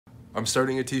I'm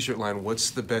starting a t-shirt line.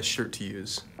 What's the best shirt to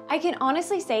use? I can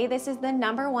honestly say this is the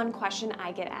 #1 question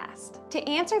I get asked. To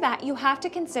answer that, you have to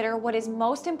consider what is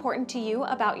most important to you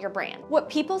about your brand. What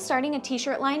people starting a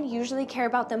t-shirt line usually care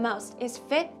about the most is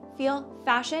fit, feel,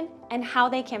 fashion, and how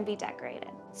they can be decorated.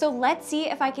 So let's see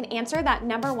if I can answer that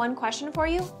 #1 question for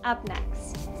you up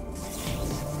next.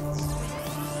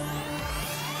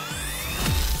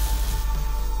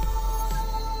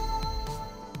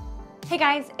 Hey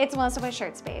guys, it's Melissa with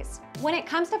ShirtSpace. When it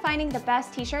comes to finding the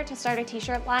best t-shirt to start a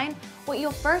t-shirt line, what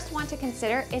you'll first want to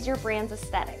consider is your brand's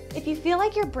aesthetic. If you feel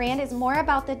like your brand is more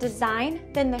about the design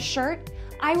than the shirt,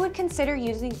 I would consider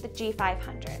using the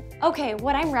G500. Okay,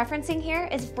 what I'm referencing here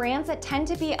is brands that tend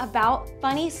to be about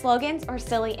funny slogans or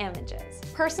silly images.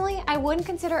 Personally, I wouldn't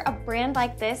consider a brand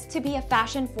like this to be a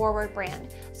fashion-forward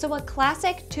brand, so a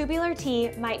classic tubular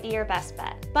tee might be your best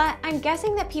bet. But I'm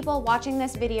guessing that people watching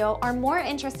this video are more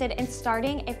interested in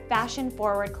starting a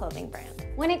fashion-forward clothing brand.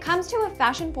 When it comes to a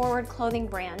fashion-forward clothing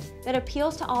brand that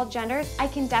appeals to all genders, I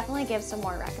can definitely give some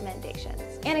more recommendations.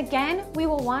 And again, we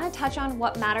will want to touch on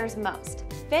what matters most: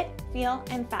 fit, feel,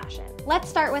 and fashion. Let's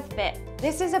start with fit.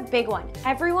 This is a big one.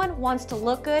 Everyone wants to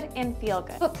look good and feel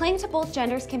good, but playing to both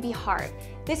genders can be hard.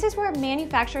 This is where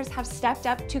manufacturers have stepped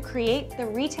up to create the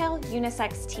retail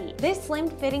unisex tee. This slim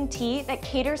fitting tee that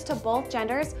caters to both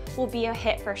genders will be a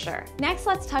hit for sure. Next,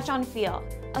 let's touch on feel.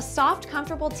 A soft,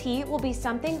 comfortable tee will be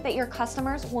something that your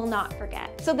customers will not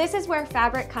forget. So this is where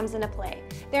fabric comes into play.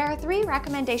 There are 3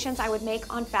 recommendations I would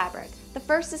make on fabric. The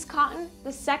first is cotton,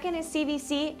 the second is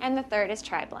CVC, and the third is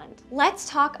tri-blend. Let's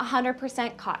talk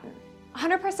 100% cotton.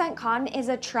 100% cotton is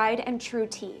a tried and true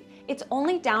tee. Its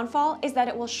only downfall is that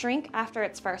it will shrink after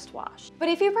its first wash. But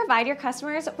if you provide your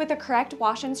customers with the correct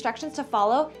wash instructions to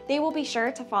follow, they will be sure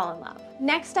to fall in love.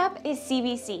 Next up is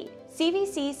CVC.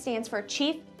 CVC stands for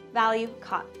Cheap Value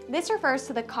Cotton. This refers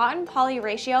to the cotton poly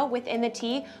ratio within the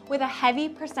tee with a heavy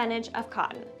percentage of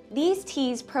cotton. These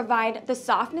tees provide the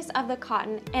softness of the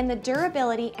cotton and the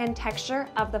durability and texture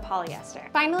of the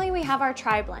polyester. Finally, we have our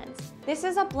tri-blends. This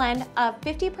is a blend of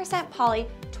 50% poly,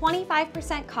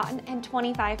 25% cotton, and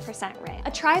 25% rayon.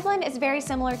 A tri-blend is very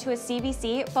similar to a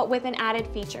CVC, but with an added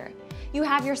feature. You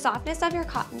have your softness of your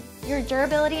cotton, your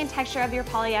durability and texture of your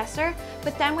polyester,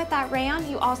 but then with that rayon,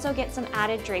 you also get some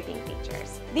added draping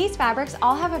features. These fabrics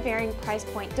all have a varying price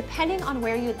point depending on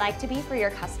where you'd like to be for your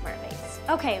customer base.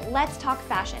 Okay, let's talk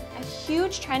fashion. A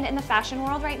huge trend in the fashion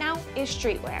world right now is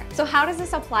streetwear. So how does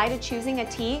this apply to choosing a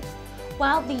tee?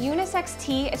 Well, the unisex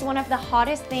tee is one of the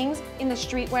hottest things in the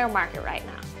streetwear market right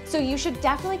now. So you should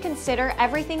definitely consider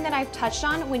everything that I've touched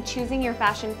on when choosing your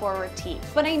fashion-forward tee.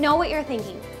 But I know what you're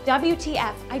thinking.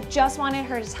 WTF, I just wanted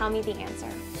her to tell me the answer.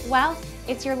 Well,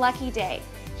 it's your lucky day.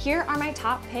 Here are my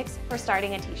top picks for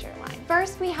starting a t-shirt line.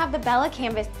 First, we have the Bella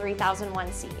Canvas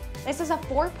 3001C. This is a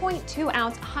 4.2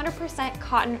 ounce, 100%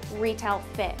 cotton retail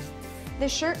fit. The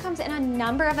shirt comes in a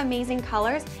number of amazing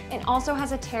colors and also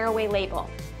has a tearaway label.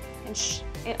 And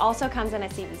it also comes in a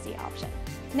CVC option.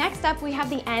 Next up, we have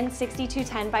the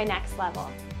N6210 by Next Level.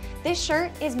 This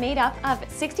shirt is made up of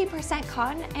 60%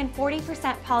 cotton and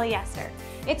 40% polyester.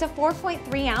 It's a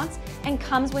 4.3 ounce and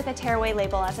comes with a tearaway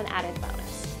label as an added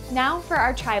bonus. Now for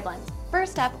our tri-blends.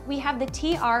 First up, we have the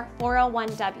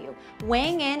TR401W,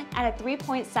 weighing in at a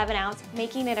 3.7 ounce,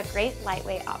 making it a great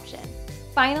lightweight option.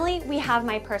 Finally, we have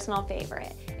my personal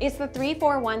favorite. It's the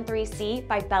 3413C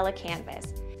by Bella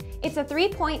Canvas. It's a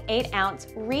 3.8 ounce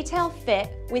retail fit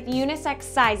with unisex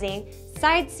sizing,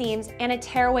 side seams, and a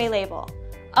tearaway label.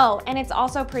 Oh, and it's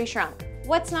also pre-shrunk.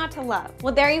 What's not to love?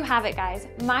 Well, there you have it, guys.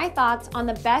 My thoughts on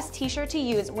the best t-shirt to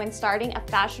use when starting a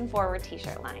fashion-forward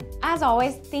t-shirt line. As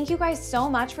always, thank you guys so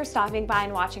much for stopping by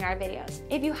and watching our videos.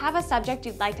 If you have a subject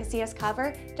you'd like to see us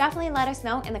cover, definitely let us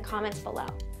know in the comments below.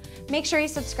 Make sure you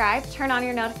subscribe, turn on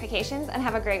your notifications, and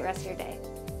have a great rest of your day.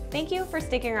 Thank you for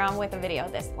sticking around with a video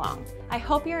this long. I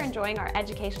hope you're enjoying our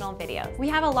educational videos. We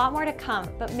have a lot more to come,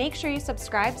 but make sure you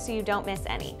subscribe so you don't miss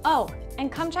any. Oh,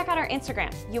 and come check out our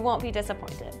Instagram. You won't be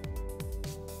disappointed.